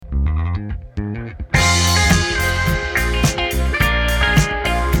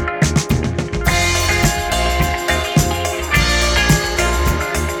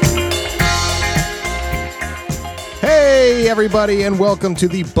everybody, and welcome to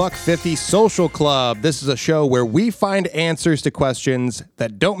the Buck 50 Social Club. This is a show where we find answers to questions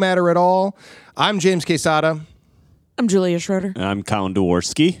that don't matter at all. I'm James Quesada. I'm Julia Schroeder. I'm Colin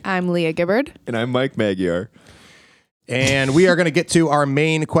Dworsky. I'm Leah Gibbard. And I'm Mike Magyar. And we are going to get to our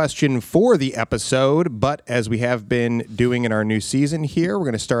main question for the episode, but as we have been doing in our new season here, we're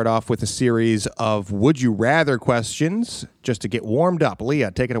going to start off with a series of Would You Rather questions just to get warmed up.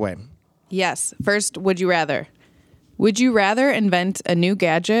 Leah, take it away. Yes. First, would you rather? Would you rather invent a new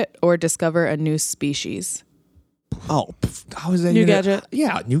gadget or discover a new species? Oh, how is that? New gadget?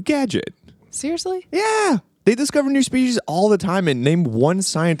 Yeah, new gadget. Seriously? Yeah. They discover new species all the time, and name one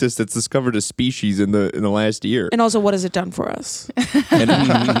scientist that's discovered a species in the last year. And also, what has it done for us? And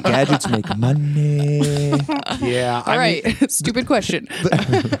gadgets make money. Yeah. All right. Stupid question.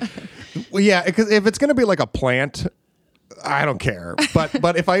 Well, yeah, because if it's going to be like a plant, I don't care.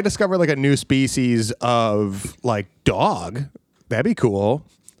 But if I discover like a new species of like dog, that'd be cool.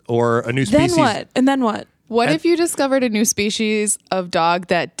 Or a new species. Then what? And then what? What if you discovered a new species of dog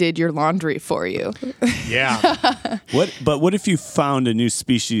that did your laundry for you? Yeah. What if you found a new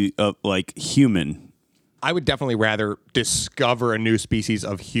species of like human? I would definitely rather discover a new species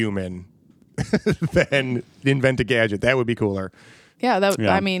of human than invent a gadget. That would be cooler. Yeah,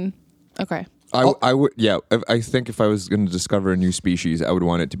 Yeah. I mean, okay. I would, yeah. I think if I was going to discover a new species, I would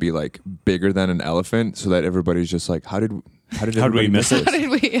want it to be like bigger than an elephant, so that everybody's just like, how did everybody we miss it? How did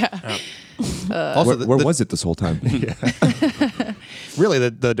we? Yeah. Also, Where was it this whole time? really,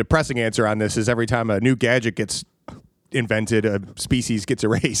 the depressing answer on this is every time a new gadget gets invented, a species gets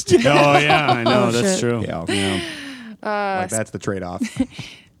erased. Oh yeah, I know Oh, that's shit. true. Yeah. Like that's the trade-off.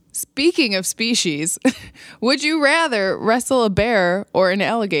 Speaking of species, would you rather wrestle a bear or an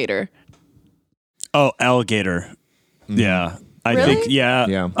alligator? Oh, alligator. Yeah, I Really? think yeah.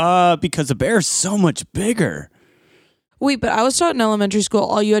 Yeah. Because a bear's so much bigger. Wait, but I was taught in elementary school,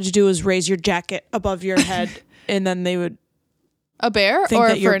 all you had to do was raise your jacket above your head, and then they would. A bear Think or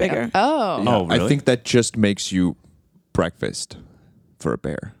that you're for an bigger. Oh. Oh, really? I think that just makes you breakfast for a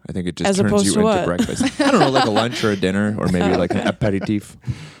bear. I think it just As turns opposed you to into what? breakfast. I don't know, like a lunch or a dinner, or maybe like an aperitif.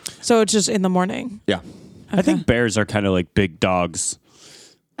 So it's just in the morning. Yeah. I think bears are kind of like big dogs.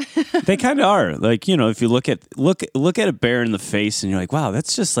 They kind of are. Like, you know, if you look at a bear in the face and you're like, wow,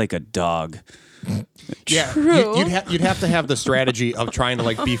 that's just like a dog. Yeah, True. You'd have to have the strategy of trying to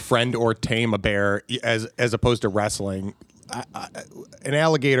like befriend or tame a bear as opposed to wrestling. An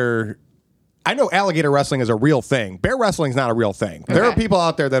alligator. I know alligator wrestling is a real thing. Bear wrestling is not a real thing. There are Okay. people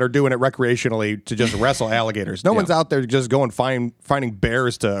out there that are doing it recreationally to just wrestle alligators. No one's out there just going finding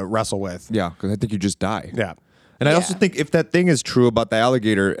bears to wrestle with. Yeah, because I think you just die. Yeah. And I also think if that thing is true about the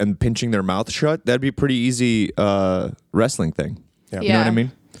alligator and pinching their mouth shut, that'd be a pretty easy wrestling thing. Yeah. You know what I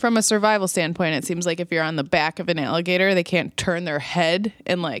mean? From a survival standpoint, it seems like if you're on the back of an alligator, they can't turn their head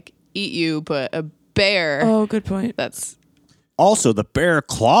and like eat you, but a bear, Oh, good point. that's Also, the bear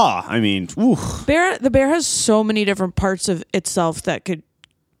claw. I mean, ooh. The bear has so many different parts of itself that could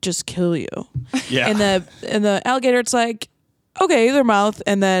just kill you. Yeah. And the alligator, it's like, okay, their mouth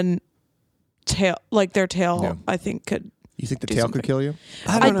and then tail, like their tail, Yeah. I think could. You think the Do tail something. could kill you?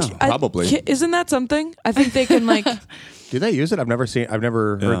 I don't know. Probably. Isn't that something? I think they can like. Do they use it? I've never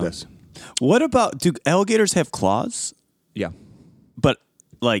heard this. What about, do alligators have claws? Yeah. But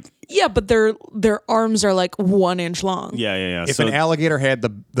like, Yeah, but their arms are like 1 inch long. yeah. If So an alligator had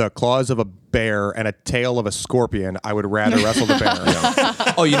the claws of a bear and a tail of a scorpion, I would rather wrestle the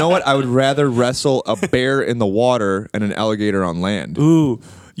bear. Oh, you know what? I would rather wrestle a bear in the water and an alligator on land. ooh,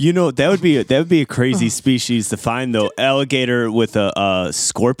 you know, that would be a crazy species to find though. Alligator with a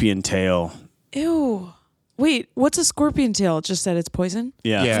scorpion tail. Ew. Wait, what's a scorpion tail? It just said it's poison?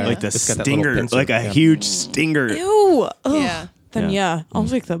 Yeah, Yeah. like the It's got that little stinger, pincer. like a Yeah. huge stinger. Ew. Ugh. Yeah. Then Yeah. I'll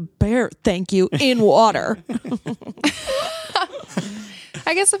take the bear. Thank you. In water.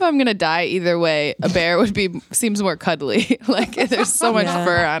 I guess if I'm gonna die either way, a bear seems more cuddly. Like there's so much Yeah.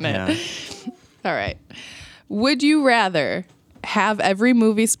 fur on it. Yeah. All right. Would you rather have every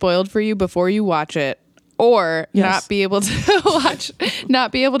movie spoiled for you before you watch it, or Yes. not be able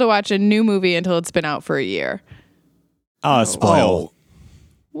to watch a new movie until it's been out for a year? Spoiled.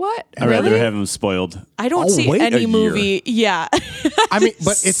 What? I'd rather have them spoiled. I don't I'll see wait any a movie. Yeah. I mean,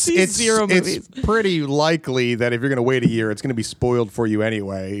 but it's See zero movies. pretty likely that if you're going to wait a year, it's going to be spoiled for you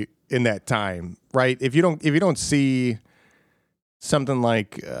anyway in that time, right? If you don't see something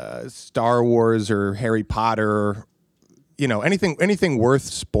like Star Wars or Harry Potter, you know, anything worth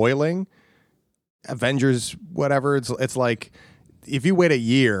spoiling, Avengers, whatever, it's like if you wait a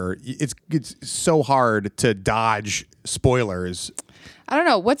year, it's so hard to dodge spoilers. I don't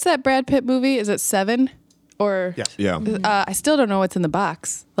know. What's that Brad Pitt movie? Is it Seven? Or Yeah. I still don't know what's in the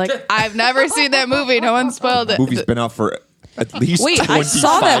box. Like I've never seen that movie. No one spoiled it. Movie's been out for at least Wait, 25 I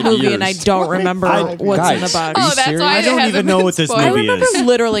saw that movie years. and I don't remember what's in the Guys, box. are you Oh, that's serious? why I it don't hasn't even know been what this spoiled. I movie remember is.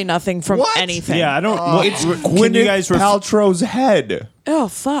 literally nothing from anything. Yeah, I don't. It's can Gwyneth you guys Paltrow's head. Oh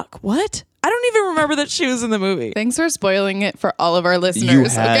fuck! What? I don't even remember that she was in the movie. Thanks for spoiling it for all of our You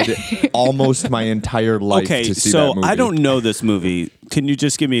listeners. had Okay. almost my entire life Okay, to see so that movie. I don't know this movie. Can you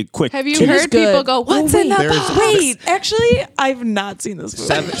just give me a quick? Have you It is heard good. people go, "What's in the There's- box?" Wait, actually, I've not seen this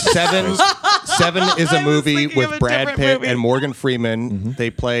movie. Seven is a I was movie thinking of with a Brad different Pitt movie. and Morgan Freeman. They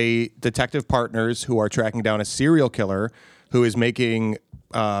play detective partners who are tracking down a serial killer who is making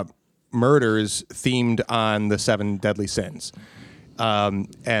murders themed on the 7 deadly sins.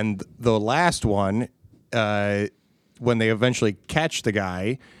 And the last one, when they eventually catch the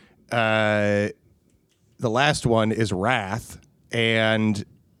guy, the last one is Wrath, and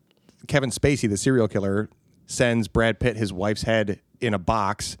Kevin Spacey, the serial killer, sends Brad Pitt his wife's head in a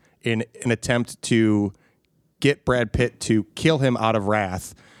box in an attempt to get Brad Pitt to kill him out of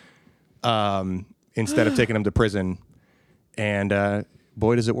wrath, instead of taking him to prison. And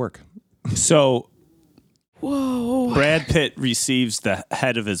boy, does it work. So, Brad Pitt receives the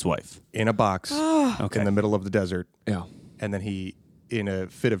head of his wife. In a box in the middle of the desert. Yeah. And then he, in a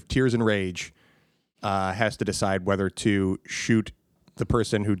fit of tears and rage, has to decide whether to shoot the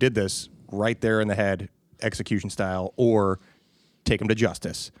person who did this right there in the head, execution style, or take him to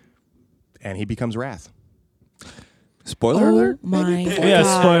justice. And he becomes Wrath. Spoiler alert? My Yeah,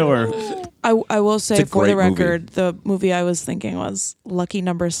 God. spoiler. I will say It's a for the great movie. record, the movie I was thinking was Lucky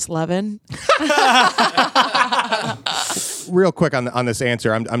Number 11. Real quick on this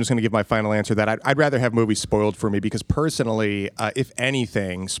answer, I'm just going to give my final answer that I'd rather have movies spoiled for me because personally, if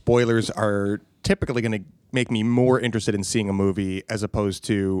anything, spoilers are typically going to make me more interested in seeing a movie as opposed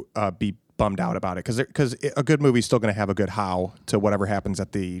to be bummed out about it, because a good movie's still going to have a good how to whatever happens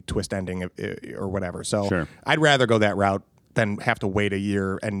at the twist ending or whatever. So Sure. I'd rather go that route than have to wait a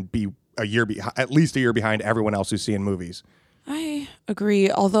year and be at least a year behind everyone else who's seeing movies. I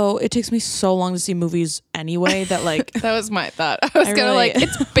agree, although it takes me so long to see movies anyway that like That was my thought. I was I kind of really- like,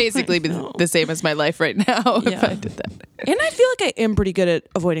 it's basically know. the same as my life right now if Yeah. I did that. and I feel like I am pretty good at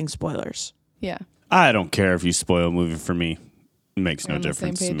avoiding spoilers. Yeah. I don't care if you spoil a movie for me. It makes We're no on the same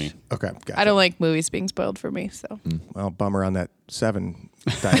difference to me. page. Okay, gotcha. I don't like movies being spoiled for me, so. Well, bummer on that 7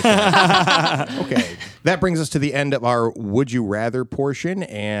 diet. Okay. That brings us to the end of our Would You Rather portion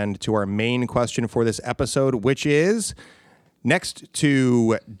and to our main question for this episode, which is next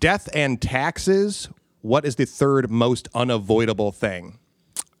to death and taxes, what is the third most unavoidable thing?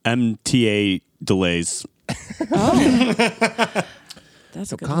 MTA delays.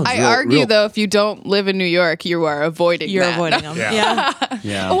 That's a good Colin's one. I real- argue, real- though, if you don't live in New York, you are avoiding You're that. avoiding them. Yeah.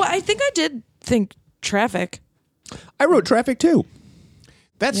 Yeah. Oh, I think I did think traffic. I wrote traffic too.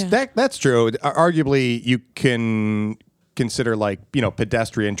 That's Yeah. that's true. Arguably, you can consider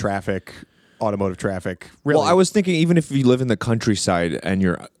pedestrian traffic, automotive traffic. Really, Well, I was thinking even if you live in the countryside and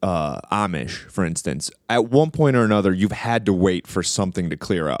you're Amish, for instance, at one point or another, you've had to wait for something to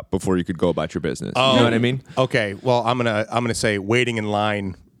clear up before you could go about your business. You know what I mean? Okay, well, I'm gonna say waiting in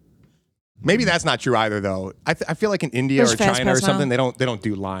line. Maybe that's not true either, though. I feel like in India There's or fast China or pass now. something, they don't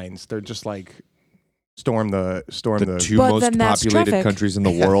do lines. They're just like storm the The two But most then that's populated traffic. countries in the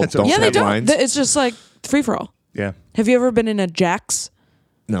world that's what don't I'm Yeah, they have don't. lines. It's just like free for all. Yeah. Have you ever been in a Jack's?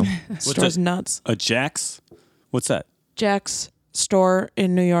 No. Store's nuts. A Jack's? What's that? Jack's store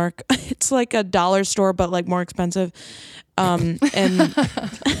in New York. It's like a dollar store, but like more expensive. And It's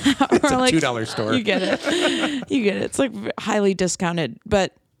a like, $2 store. You get it. You get it. It's like highly discounted.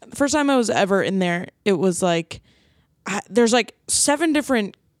 But the first time I was ever in there, it was like there's like 7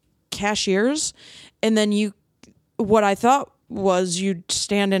 different cashiers, and then what I thought was you'd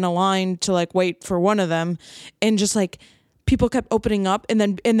stand in a line to like wait for one of them, and just like people kept opening up, and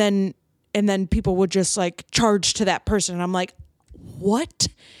then people would just like charge to that person, and I'm like, what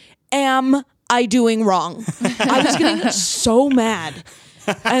am I doing wrong? I was getting so mad.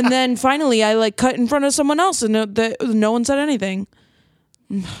 And then finally I like cut in front of someone else, and no one said anything.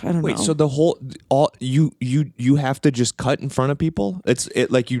 I don't Wait, know. so you have to just cut in front of people? It's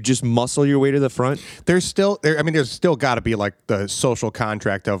like you just muscle your way to the front? There's still got to be like the social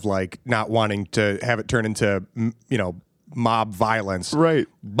contract of like not wanting to have it turn into mob violence, Right.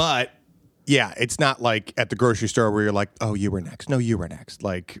 But yeah, it's not like at the grocery store where you're like, oh, you were next. No, you were next.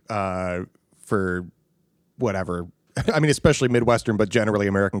 Like for whatever. I mean, especially Midwestern, but generally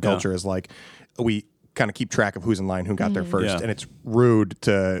American culture is like we kind of keep track of who's in line, who got there first, Yeah. and it's rude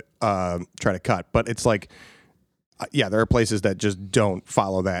to try to cut. But it's like, there are places that just don't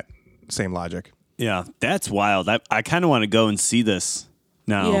follow that same logic. Yeah, that's wild. I kind of want to go and see this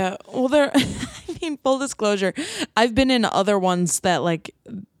now. Yeah. Well, I mean, full disclosure, I've been in other ones that like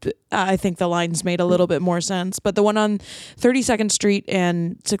I think the lines made a little bit more sense, but the one on 32nd Street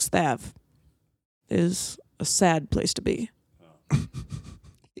and 6th Ave is a sad place to be.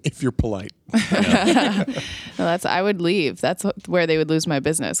 If you're polite. No, I would leave. That's where they would lose my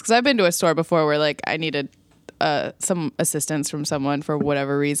business. Because I've been to a store before where like I needed some assistance from someone for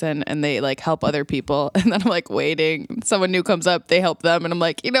whatever reason, and they like help other people, and then I'm like waiting. Someone new comes up, they help them, and I'm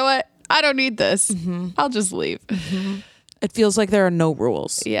like, you know what? I don't need this. I'll just leave. It feels like there are no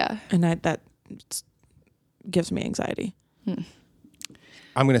rules. Yeah. And that gives me anxiety. I'm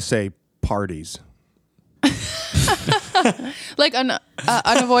going to say parties. Like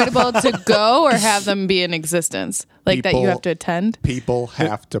unavoidable to go or have them be in existence, like that you People- have to attend. People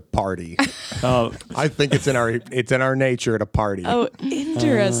have to party. Oh, I think it's in our nature to party. Oh,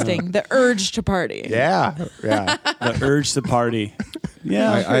 interesting. The urge to party. Yeah. the urge to party.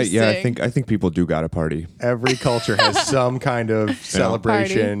 Yeah. Interesting. I think people do got a party. Every culture has some kind of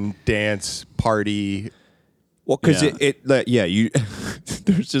celebration, dance, party. Well, because Yeah. you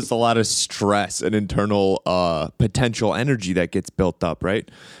there's just a lot of stress and internal potential energy that gets built up, right?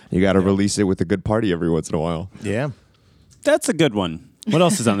 You got to release it with a good party every once in a while. Yeah. That's a good one. What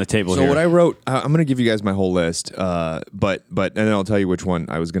else is on the table So here? what I wrote, I'm going to give you guys my whole list, but and then I'll tell you which one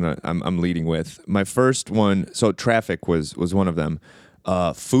I'm leading with. My first one, so traffic was one of them.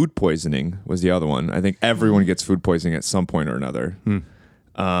 Food poisoning was the other one. I think everyone gets food poisoning at some point or another.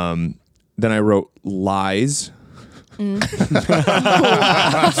 Then I wrote lies.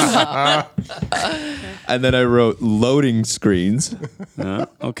 And then I wrote loading screens.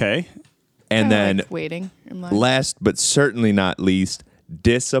 Okay. And then Like waiting in line. last but certainly not least,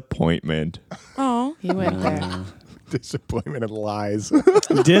 disappointment. Oh. You went there. Disappointment and lies.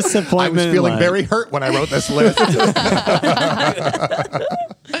 Disappointment. I was feeling very hurt when I wrote this list.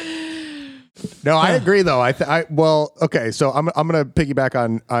 No, I agree though. Okay. So I'm gonna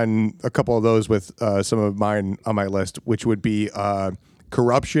piggyback on a couple of those with some of mine on my list, which would be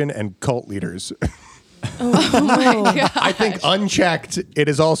corruption and cult leaders. Oh my God. I think unchecked, it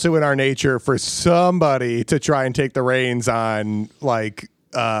is also in our nature for somebody to try and take the reins on like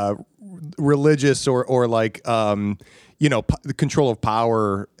religious or like the control of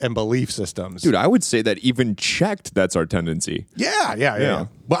power and belief systems. Dude, I would say that even checked, that's our tendency. Yeah.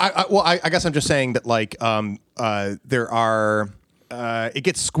 But I guess I'm just saying that like there are it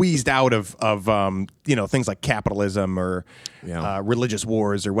gets squeezed out of things like capitalism or religious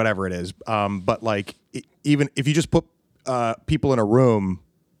wars or whatever it is. But like even if you just put people in a room,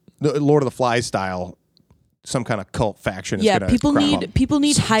 the Lord of the Flies style, some kind of cult faction. Is gonna people crop need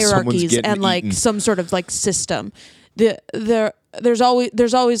up. hierarchies getting and like eaten. some sort of like system. There's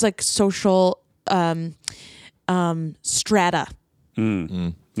always like social strata.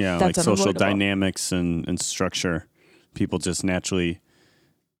 Yeah, That's like social unavoidable. dynamics and structure. People just naturally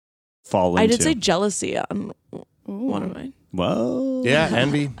fall into. I did say jealousy on one of mine. Whoa. Yeah,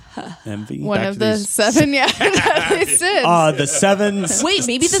 envy. Envy. One Back of to the these- 7 deadly sins. The seven Wait,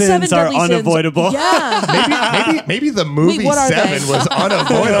 maybe the sins seven are deadly sins. unavoidable. Yeah. Maybe the movie what are Seven they? was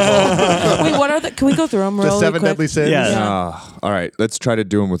unavoidable. Wait, what are the? Can we go through them The really seven quick? deadly sins. Yeah. All right, let's try to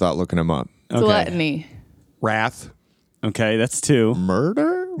do them without looking them up. Okay. Gluttony. Wrath, Okay, that's two.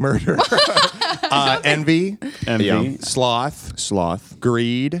 Murder? murder, envy, Envy. Yeah. sloth, Sloth.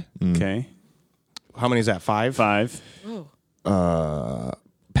 greed. Okay. How many is that? 5? 5.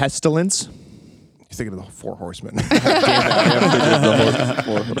 Pestilence. You're thinking of the 4 horsemen.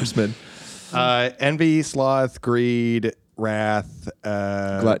 Four horsemen. Envy, sloth, greed, wrath,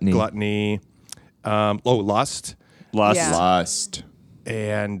 Gluttony. lust, Lust. Yeah. Lust.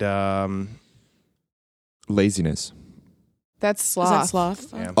 and Laziness. That's Is sloth. that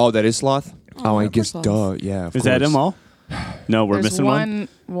sloth? Yeah. Oh, that is sloth? Oh, I of guess, course. duh. Yeah, of Is that course. them all? No, we're There's missing one.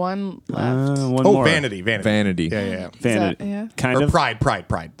 one left. One oh, more. vanity. Vanity. Yeah. Vanity. that- yeah. Kind Or of. pride. That's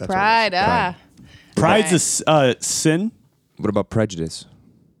Pride. What it is. Pride's a sin. What about prejudice?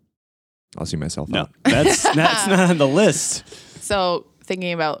 I'll see myself No, out. that's not on the list. So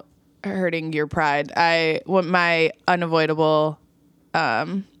thinking about hurting your pride, what my unavoidable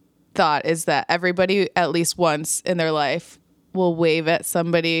thought is that everybody at least once in their life will wave at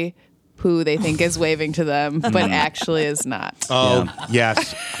somebody who they think is waving to them, but actually is not. Oh,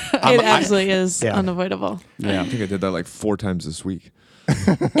 yes. It absolutely is yeah. unavoidable. Yeah. I think I did that like 4 times this week.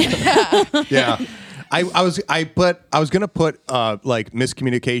 Yeah. I was gonna put like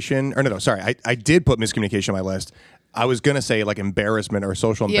miscommunication or no sorry I did put miscommunication on my list, I was gonna say like embarrassment or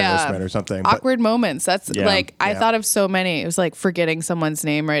social Yeah. embarrassment or something. But Awkward moments. That's Yeah. like I Yeah. thought of so many. It was like forgetting someone's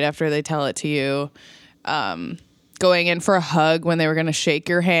name right after they tell it to you. Going in for a hug when they were going to shake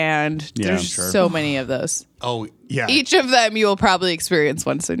your hand. Yeah, There's sure. so many of those. oh yeah, Each of them you will probably experience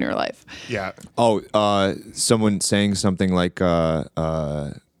once in your life. yeah. Someone saying something like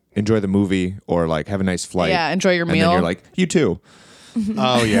enjoy the movie or like have a nice flight. Yeah, enjoy your and meal. then you're like, you too.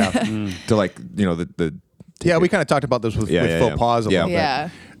 Oh yeah, To like, the yeah. We kind of talked about this with, Yeah, with yeah, faux yeah. pas a Yeah. little bit. Yeah.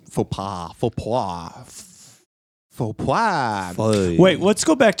 Faux pas, faux pas, faux pas. Wait, let's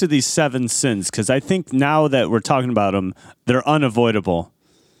go back to these 7 sins because I think now that we're talking about them, they're unavoidable.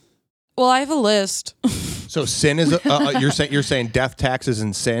 Well, I have a list. So sin is you're saying death, taxes,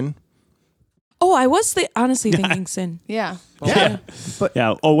 and sin. Oh, I was honestly thinking sin. Yeah. Yeah.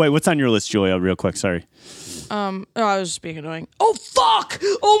 Yeah. Oh, wait, what's on your list, Julia? Real quick. Sorry. Oh, I was just being annoying. Oh fuck!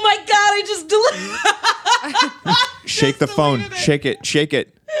 Oh my god! I just deleted. shake the phone, shake it.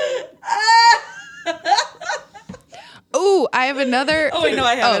 Ooh, I have another. Oh wait, no,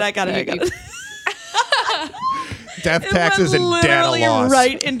 I have it. I got it. I got it. Death, taxes, and data literally loss.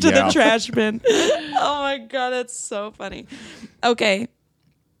 right into Yeah. the trash bin. Oh my god, that's so funny. Okay.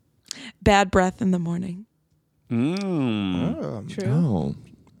 Bad breath in the morning. Mm. Oh.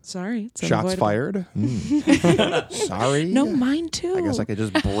 Sorry. It's Shots unavoidable. fired. Sorry. No, mine too. I guess I could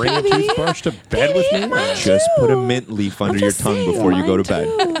just bring a toothbrush to bed with me. Just put a mint leaf under your tongue before you go to bed.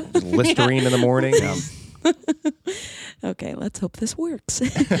 Just Listerine in the morning. Okay, let's hope this works.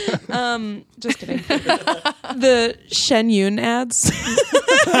 Just kidding. The Shen Yun ads.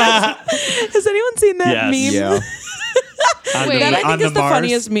 Has anyone seen that meme? Yeah. On Wait, the, That I on think is the Mars?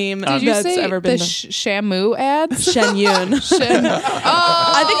 funniest meme Did you that's say ever the been done. Shamu ads? Shen Yun.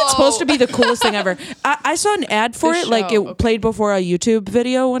 I think it's supposed to be the coolest thing ever. I saw an ad for The it, like it show, okay. played before a YouTube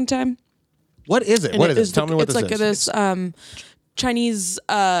video one time. What is it? And What is is it? Tell me what it's this like is. this Chinese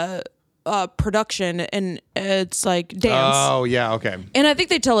production, and it's like dance. Oh yeah, okay. And I think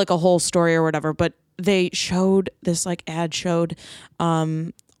they tell like a whole story or whatever, but they showed this like ad showed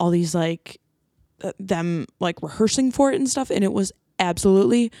all these like them like rehearsing for it and stuff, and it was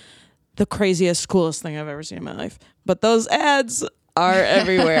absolutely the craziest, coolest thing I've ever seen in my life. But those ads are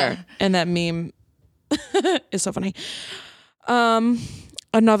everywhere, and that meme is so funny.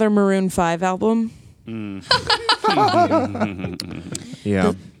 Another Maroon 5 album.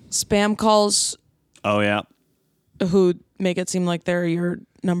 Yeah. Spam calls Oh, yeah. who make it seem like they're your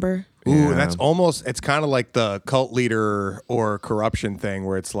number. Ooh, Yeah. that's almost. It's kind of like the cult leader or corruption thing,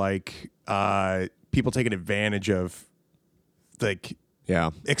 where it's like people taking advantage of, like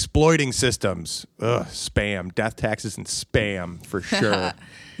Yeah. exploiting systems. Ugh, spam, death, taxes, and spam for sure.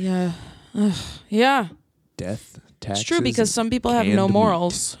 Yeah. Ugh. Yeah. Death, taxes. It's true because some people have no canned meat.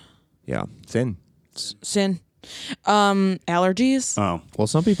 morals. Yeah. Sin. Sin. Allergies. Oh. Well,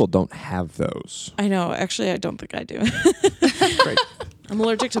 some people don't have those. I know. Actually, I don't think I do. Great. I'm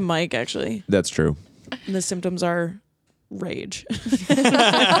allergic to Mike, actually. That's true. And the symptoms are rage. And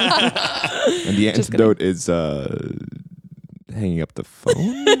the antidote is hanging up the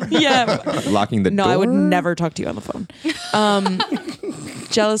phone, Yeah. locking the No, door. I would never talk to you on the phone.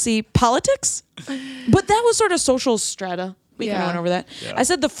 Jealousy, politics. But that was sort of social strata. We kind of Yeah. went over that. I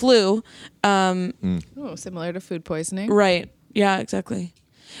said the flu. Oh, similar to food poisoning. Right. Yeah, exactly.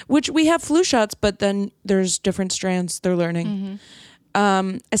 Which we have flu shots, but then there's different strands they're learning.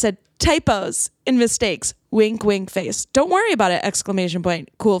 I said typos and mistakes. Wink, wink face. Don't worry about it. Exclamation point.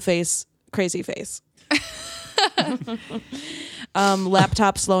 Cool face. Crazy face.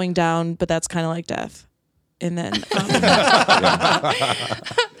 Laptop slowing down, but that's kind of like death. And then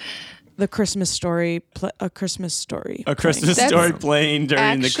the Christmas story. A Christmas story. A Christmas That's story playing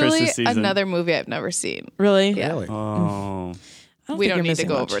during the Actually, Christmas season. another movie I've never seen. Really? Yeah. Really? Oh. I We think don't you're need to missing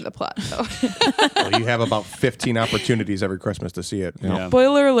go much. over the plot though. Well, you have about 15 opportunities every Christmas to see it. Yeah.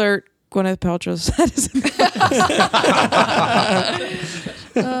 Spoiler alert. Gwyneth Paltrow's head is in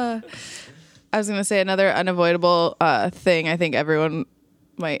I was gonna say another unavoidable thing I think everyone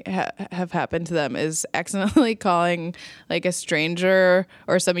might have happened to them is accidentally calling like a stranger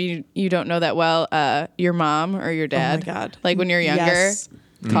or somebody you don't know that well your mom or your dad. God. Like when you're younger, Yes.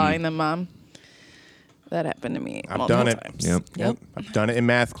 calling them mom. That happened to me. I've multiple done it. times. Yep. Yep. I've done it in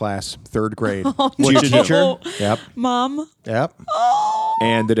math class, 3rd grade. What'd you do? Teacher. Yep. Mom. Yep.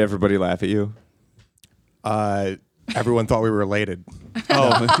 And did everybody laugh at you? Everyone thought we were related. Oh,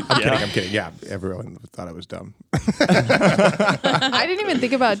 I'm kidding. Yeah, everyone thought I was dumb. I didn't even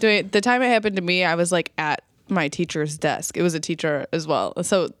think about doing it. The time it happened to me, I was like at my teacher's desk. It was a teacher as well.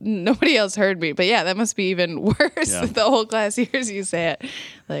 So nobody else heard me. But yeah, that must be even worse. Yeah. The whole class hears you say it.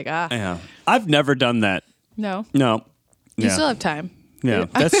 Like, Yeah. I've never done that No. No. You Yeah. still have time. Yeah,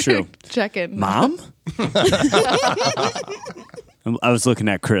 that's true. Check in. Mom? I was looking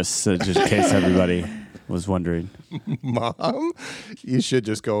at Chris just in case everybody was wondering. Mom, you should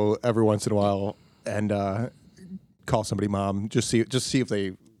just go every once in a while and call somebody mom. Just see if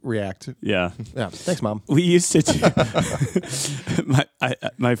they react. Yeah. Yeah. Thanks, Mom. We used to do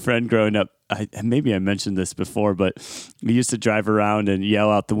my friend growing up, maybe I mentioned this before, but we used to drive around and yell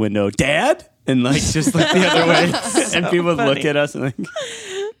out the window, "Dad!" and like just look the other way. And people would look at us and like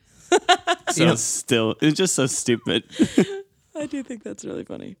still it's just so stupid. I do think that's really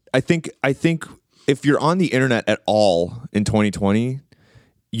funny. I think if you're on the internet at all in 2020,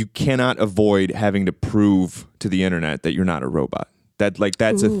 you cannot avoid having to prove to the internet that you're not a robot.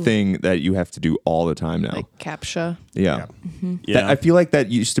 That's a thing that you have to do all the time now. Like CAPTCHA. Yeah. Yeah. I feel like that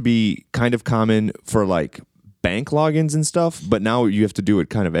used to be kind of common for like bank logins and stuff, but now you have to do it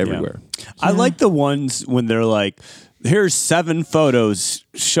kind of everywhere. I like the ones when they're like, "Here's 7 photos.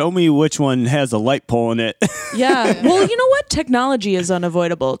 Show me which one has a light pole in it." Yeah. Well, you know what? Technology is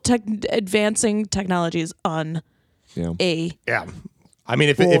unavoidable. Advancing technology is Yeah. Yeah. I mean,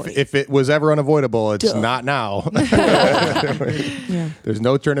 if it was ever unavoidable, it's not now. Yeah. There's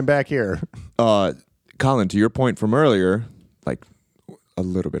no turning back here. Colin, to your point from earlier, like a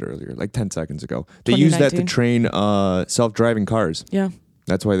little bit earlier, like 10 seconds ago, they use that to 2019. train self-driving cars. Yeah.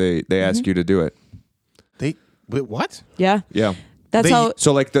 That's why they ask you to do it. Wait, what? Yeah. Yeah. That's how.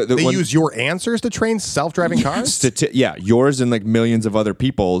 So like the They when- use your answers to train self-driving cars? yeah, yours and like millions of other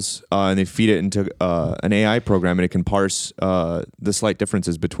people's, and they feed it into an AI program, and it can parse the slight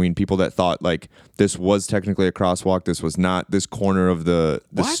differences between people that thought like this was technically a crosswalk, this was not, this corner of the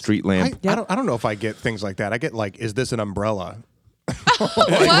What? street lamp. I don't know if I get things like that. I get like, is this an umbrella? What?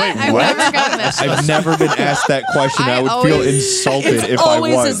 I've never gotten this. I've never been asked that question. I, I would feel always- insulted It's if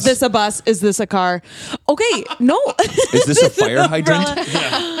always, I was. is this a bus? Is this a car? Okay, no. Is this a fire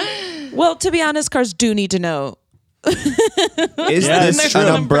hydrant? Well, to be honest, cars do need to know. Is Yeah, this it's an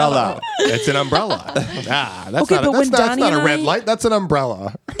true. umbrella? It's an umbrella. That's Okay, not, but when that's Donnie not a and red I- light. That's an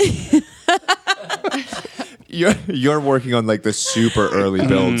umbrella. You're working on like the super early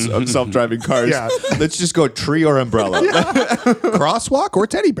builds of self-driving cars. Yeah. Let's just go tree or umbrella. Crosswalk or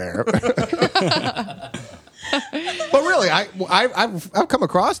teddy bear. But really, I've come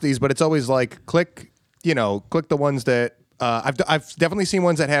across these, but it's always like click the ones that I've definitely seen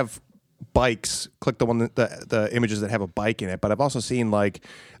ones that have bikes. Click the one the images that have a bike in it. But I've also seen like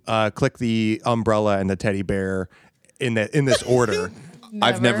click the umbrella and the teddy bear in this order.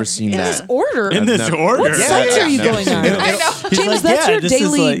 I've never seen In that. this order. In this never- order. What sites are you going on? I know. James, like, that's yeah, your this is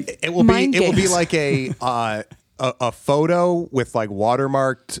daily like- It will mind be games. like a photo with like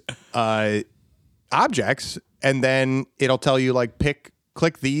watermarked objects, and then it'll tell you like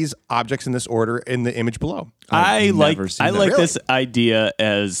click these objects in this order in the image below. I like never seen that. like Really? this idea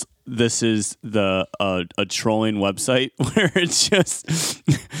as this is the a trolling website where it's just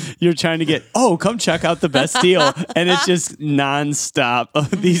you're trying to get come check out the best deal, and it's just nonstop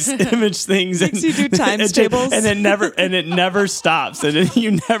of these image things. Makes you do times it just- tables. and it never stops, and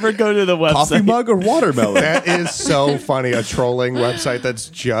you never go to the website. Coffee mug or watermelon? That is so funny. A trolling website that's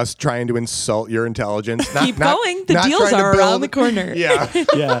just trying to insult your intelligence. Keep going. The not deals trying to are around build- the corner. Yeah.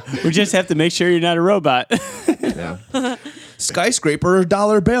 Yeah, we just have to make sure you're not a robot. Skyscraper or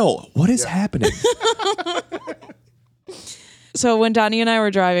dollar bill? What is happening? So when Donnie and I were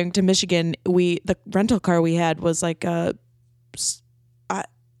driving to Michigan, the rental car we had was like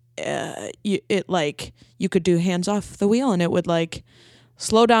you could do hands off the wheel, and it would like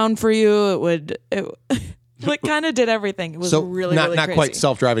slow down for you. It like kind of did everything. It was So really not crazy. quite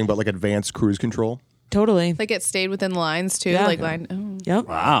self-driving, but like advanced cruise control. Totally. Like it stayed within lines too. Yeah. Like line. Oh. Yep.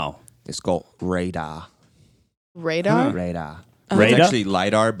 Wow. It's called radar. Radar. Radar. Radar? It's actually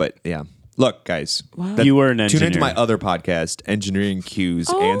LiDAR, but yeah. Look, guys. Wow. that- You were an Tune into engineer. my other podcast, Engineering Cues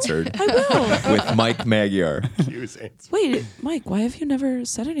Answered, I will. with Mike Magyar. Wait, Mike, why have you never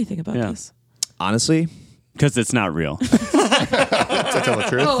said anything about Yeah. this? Honestly, Because it's not real. To tell the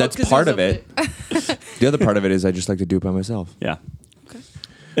truth. that's part of it. The other part of it is I just like to do it by myself. Yeah.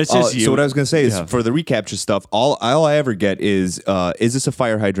 It's just you. So what I was going to say is Yeah. for the reCAPTCHA stuff, all I ever get is this a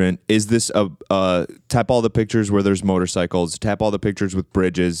fire hydrant? Is this a tap all the pictures where there's motorcycles, tap all the pictures with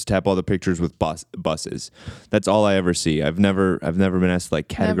bridges, tap all the pictures with buses. That's all I ever see. I've never been asked to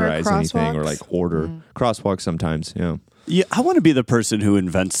like Never categorize anything or crosswalks? like order crosswalks sometimes. Yeah. Yeah, I want to be the person who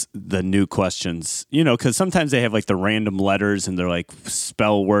invents the new questions, because sometimes they have like the random letters and they're like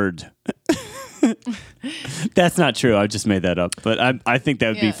spell word. That's not true. I just made that up, but I think that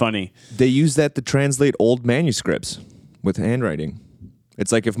would be Yeah. funny. They use that to translate old manuscripts with handwriting.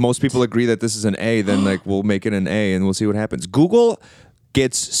 It's like if most people agree that this is an A, then like we'll make it an A and we'll see what happens. Google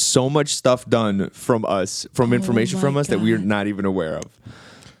gets so much stuff done from us, from information my from us that we're God. not even aware of.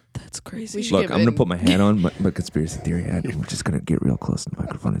 That's crazy. We should Look, give I'm going to in- put my hand on my conspiracy theory hat. I'm just going to get real close to the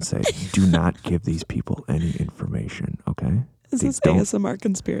microphone and say, do not give these people any information, okay? Is They this don't- ASMR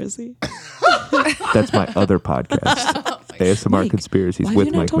conspiracy? That's my other podcast, ASMR Mike, Conspiracies Why with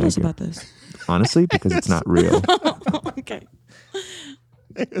have you not Mike told us Mager. about this? Honestly, because it's not real. Okay.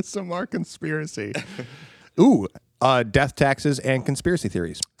 ASMR conspiracy. Ooh, death, taxes, and conspiracy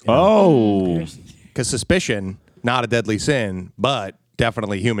theories. Oh, Because suspicion, not a deadly sin, but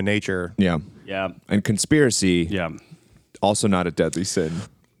definitely human nature. Yeah. yeah, And conspiracy, yeah, also not a deadly sin.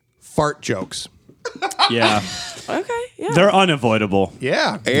 Fart jokes. yeah. Okay. Yeah. They're unavoidable.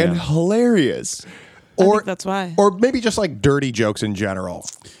 Yeah. And hilarious. I Or think that's why. or maybe just like dirty jokes in general.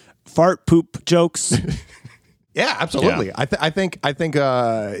 Fart poop jokes. Yeah, absolutely. Yeah. I think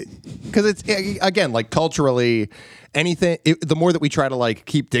because it's again like culturally, anything. The more that we try to like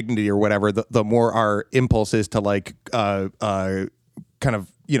keep dignity or whatever, the more our impulse is to like kind of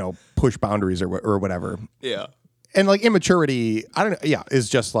push boundaries or whatever. Yeah. And like immaturity, I don't know. Yeah, is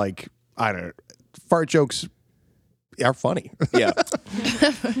just like I don't know. Fart jokes are funny. Yeah.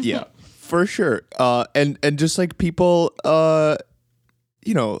 Yeah. For sure. And just like people like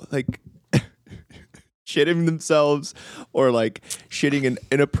shitting themselves or like shitting in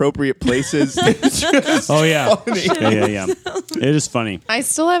inappropriate places. It's just Oh yeah, funny. yeah. It is funny. I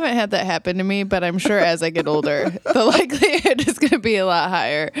still haven't had that happen to me, but I'm sure as I get older, the likelihood is going to be a lot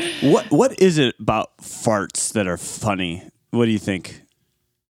higher. What is it about farts that are funny? What do you think?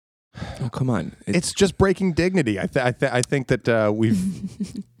 Oh, come on. It's just breaking dignity. I think that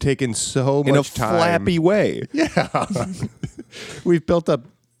we've taken so in a much time. flappy way. Yeah, we've built up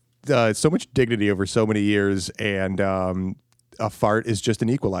so much dignity over so many years, and a fart is just an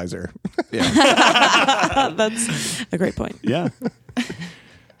equalizer. That's a great point. Yeah,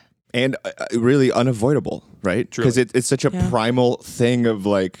 And really unavoidable, right? Because it's such a Yeah. primal thing of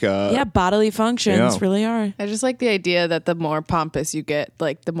like... Yeah, bodily functions Yeah. really are. I just like the idea that the more pompous you get,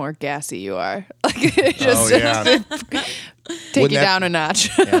 like the more gassy you are. Like it just take Wouldn't you that- down a notch.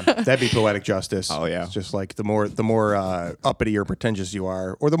 Yeah, that'd be poetic justice. Oh, yeah. It's just like the more uppity or pretentious you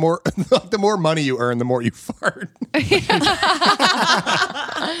are, or the more the more money you earn, the more you fart.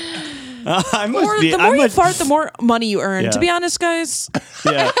 I must Or be. the I more you must, fart, the more money you earn. Yeah. To be honest, guys,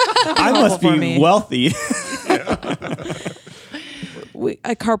 Yeah, I helpful must for be me. wealthy.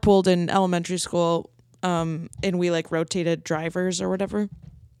 I carpooled in elementary school, and we like rotated drivers or whatever.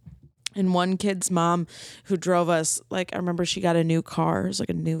 And one kid's mom who drove us, like I remember she got a new car, it was like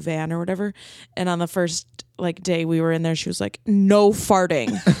a new van or whatever. And on the first like day we were in there, she was like, "No farting,"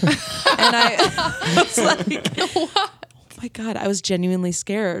 and I was like, "Oh my God!" I was genuinely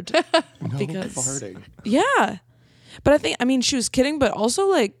scared because farting. yeah. But I mean, she was kidding, but also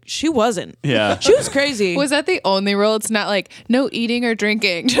like she wasn't. Yeah. She was crazy. Was that the only rule? It's not like no eating or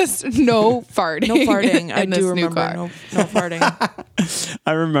drinking, just no farting. no farting. in I this do new remember car. no farting.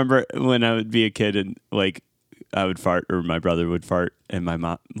 I remember when I would be a kid and like I would fart or my brother would fart and my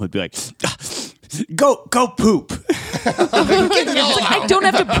mom would be like, "Go poop." I don't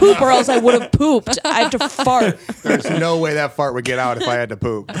have to poop or else I would have pooped. I have to fart. There's no way that fart would get out if I had to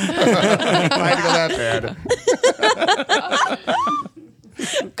poop. If I had to go that bad.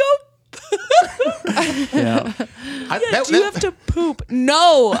 Yeah. Do you have to poop?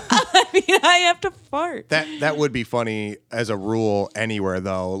 No. I mean, I have to fart. That would be funny as a rule anywhere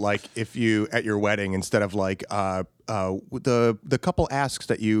though. Like if you at your wedding instead of like the couple asks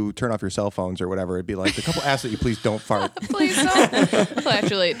that you turn off your cell phones or whatever, it'd be like the couple asks that you please don't fart. Please don't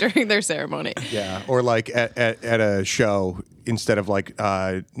flatulate during their ceremony. Yeah, or like at a show instead of like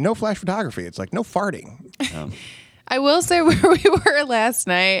no flash photography, it's like no farting. I will say where we were last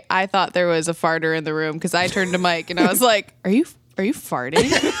night, I thought there was a farter in the room because I turned to Mike and I was like, "Are you farting?"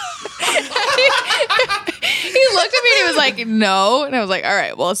 He looked at me and he was like, "No," and I was like, "All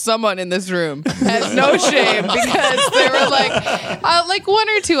right, well, someone in this room has no shame because there were like one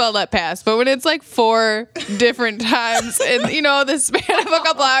or two I'll let pass, but when it's like 4 different times in the span of a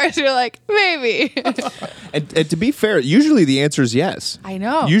couple hours, you're like, maybe." And to be fair, usually the answer is yes. I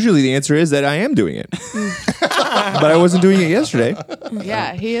know. Usually the answer is that I am doing it. But I wasn't doing it yesterday.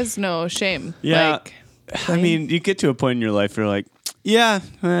 Yeah, he has no shame. Yeah. Like, I mean, you get to a point in your life where you're like, yeah,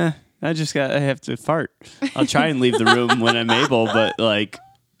 I have to fart. I'll try and leave the room when I'm able, but like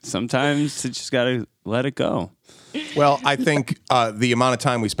sometimes you just gotta let it go. Well, I think the amount of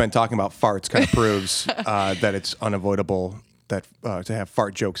time we spent talking about farts kind of proves that it's unavoidable that to have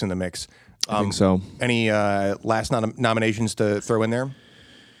fart jokes in the mix. I think so. Any last nominations to throw in there?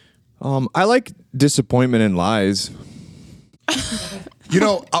 I like disappointment and lies.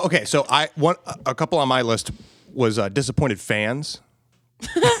 Okay, so a couple on my list was disappointed fans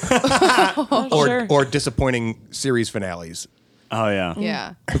Sure. or disappointing series finales. Oh yeah.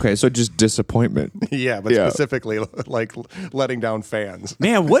 Yeah. Okay, so just disappointment. Yeah, but Yeah. specifically like letting down fans.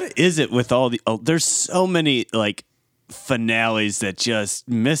 Man, what is it with all the? Oh, there's so many like finales that just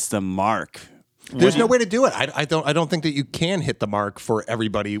miss the mark. There's no way to do it. I don't think that you can hit the mark for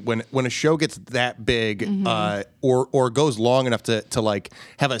everybody when a show gets that big or goes long enough to like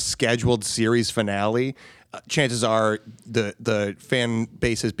have a scheduled series finale. Chances are the fan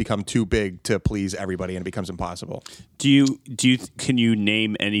bases become too big to please everybody and it becomes impossible. Can you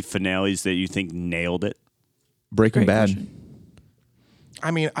name any finales that you think nailed it? Breaking Great Bad. question.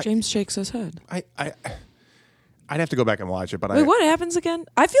 I mean, James shakes his head. I'd have to go back and watch it, but Wait, what happens again?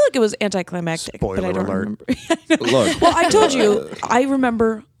 I feel like it was anticlimactic, but I Spoiler don't alert. remember. Look, Well, I told you, I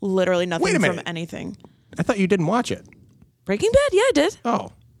remember literally Wait a nothing from minute. anything. I thought you didn't watch it. Breaking Bad? Yeah, I did.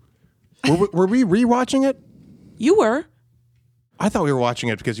 Oh, were we rewatching it? You were. I thought we were watching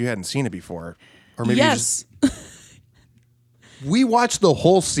it because you hadn't seen it before, or maybe you just, Yes. we watched the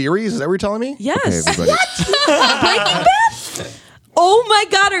whole series. Is that what you're telling me? hey, Yes. everybody. Breaking Bad? Oh my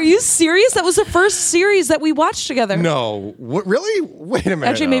God, are you serious? That was the first series that we watched together. No, what, really? Wait a minute.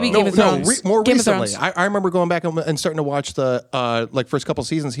 Actually, maybe no, Game of Thrones. more Game of recently. Thrones. I remember going back and starting to watch the like first couple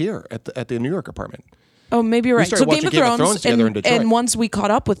seasons here at the New York apartment. Oh, maybe you're right. started So Game watching of Thrones, together in Detroit. and once we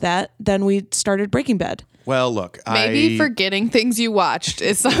caught up with that, then we started Breaking Bad. Well, look, Maybe forgetting things you watched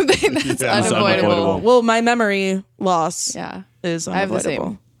is something that's unavoidable. unavoidable. Well, my memory loss Yeah. is I have the unavoidable.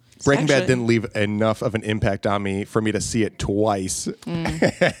 same. Breaking Bad Actually- didn't leave enough of an impact on me for me to see it twice.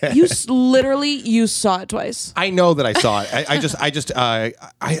 You literally you saw it twice. I know that I saw it. I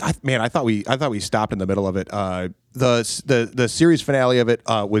thought we stopped in the middle of it. The series finale of it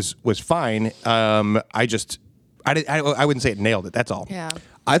was fine. I wouldn't say it nailed it. That's all. Yeah.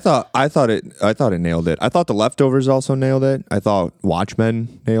 I thought it nailed it. I thought The Leftovers also nailed it. I thought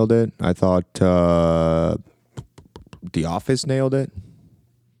Watchmen nailed it. I thought The Office nailed it.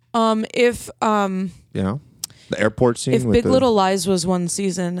 If You know, the airport scene. if with Big the, Little Lies was one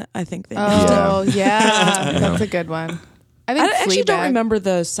season, I think they nailed it. Oh, yeah. That's a good one. I think I actually don't Fleabag- remember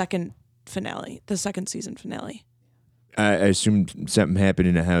the second finale, the second season finale. I assumed something happened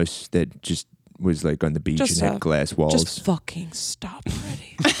in a house that just was like on the beach Just and had glass walls. Just fucking stop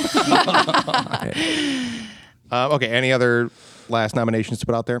already. Okay. Any other last nominations to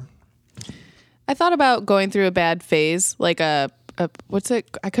put out there? I thought about going through a bad phase, like a what's it?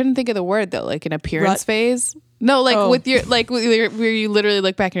 I couldn't think of the word though, like an appearance Rut? phase. No, like Oh. with your where you literally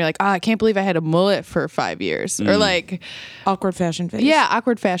look back and you're like, I can't believe I had a mullet for 5 years, or like, Awkward fashion phase. yeah,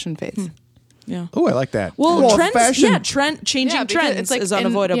 awkward fashion phase. Yeah. Oh, I like that. Well, Well, trends. fashion- Yeah, changing Yeah, because trends it's like is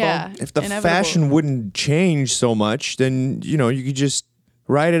unavoidable. if the inevitable. fashion wouldn't change so much, then you could just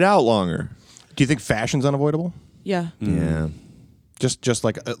ride it out longer. Do you think fashion's unavoidable? Yeah. Yeah, Just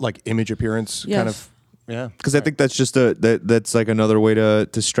like image appearance Yes. kind of. Yeah. because I think that's just that's like another way to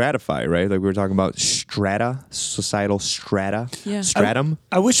stratify, right? Like we were talking about strata, societal strata, Yeah. stratum.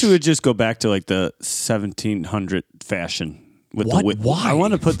 I wish we would just go back to like the 1700 fashion with What? the wig. Why? I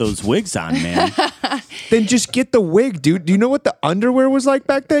want to put those wigs on, man. Then just get the wig, dude. Do you know what the underwear was like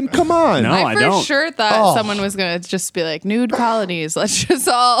back then? Come on. No. I I for don't. sure thought someone was gonna just be like nude colonies. Let's just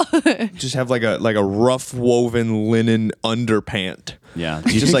all. Just have like a rough woven linen underpant. Yeah.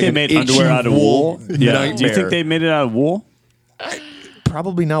 Do you Just think like they an made itchy underwear out of wool? wool Yeah. Do you nightmare. think they made it out of wool?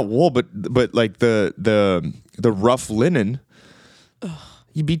 Probably not wool, but like the rough linen,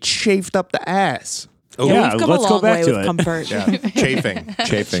 you'd be chafed up the ass. Yeah, We've come let's a go long back way to with it. comfort. Yeah. Chafing.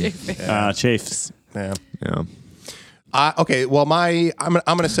 Chafing. Chafes. Yeah. Yeah. Okay. Well, I'm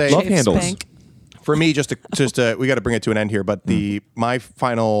gonna say Love Chafes handles. Bank. for me, just we got to bring it to an end here. But my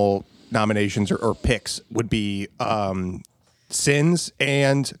final nominations or picks would be sins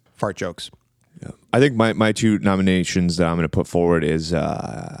and fart jokes. I think my two nominations that I'm going to put forward is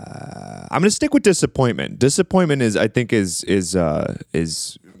I'm going to stick with disappointment. Disappointment is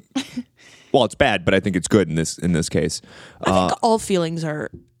well, it's bad, but I think it's good in this case. I think all feelings are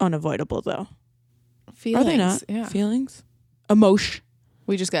unavoidable, though. Feelings. Are they not? Yeah. Feelings? Emotion.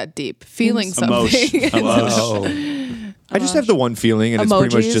 We just got deep. Feeling Emotion. something. Emotion. I just have the one feeling, and it's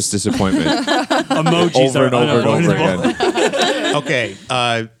pretty much Emojis. just disappointment Emojis over are and over and over unavoidable. again. Okay.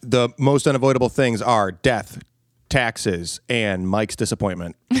 The most unavoidable things are death, taxes, and Mike's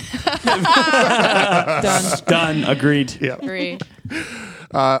disappointment. Done. Done. Agreed. Agree.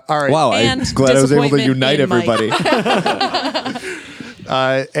 All right. Wow, I'm And glad I was able to disappointment unite in Mike. everybody.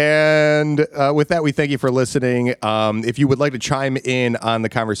 And with that, we thank you for listening. If you would like to chime in on the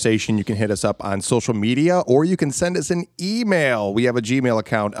conversation, you can hit us up on social media, or you can send us an email. We have a Gmail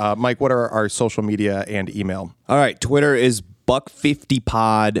account. Mike, what are our social media and email? All right, Twitter is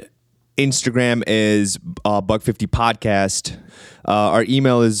Buck50Pod. Instagram is Buck50Podcast. Our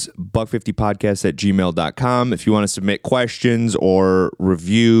email is buck50podcast@gmail.com. If you want to submit questions or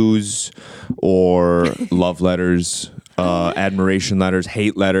reviews or love letters, admiration letters,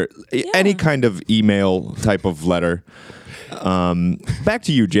 hate letter, any kind of email type of letter. Back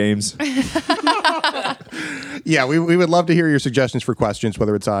to you, James. Yeah, we would love to hear your suggestions for questions,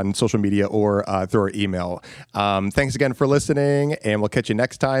 whether it's on social media or through our email. Thanks again for listening, and we'll catch you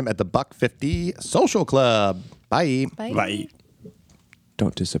next time at the Buck 50 Social Club. Bye. Bye.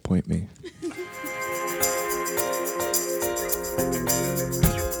 Don't disappoint me.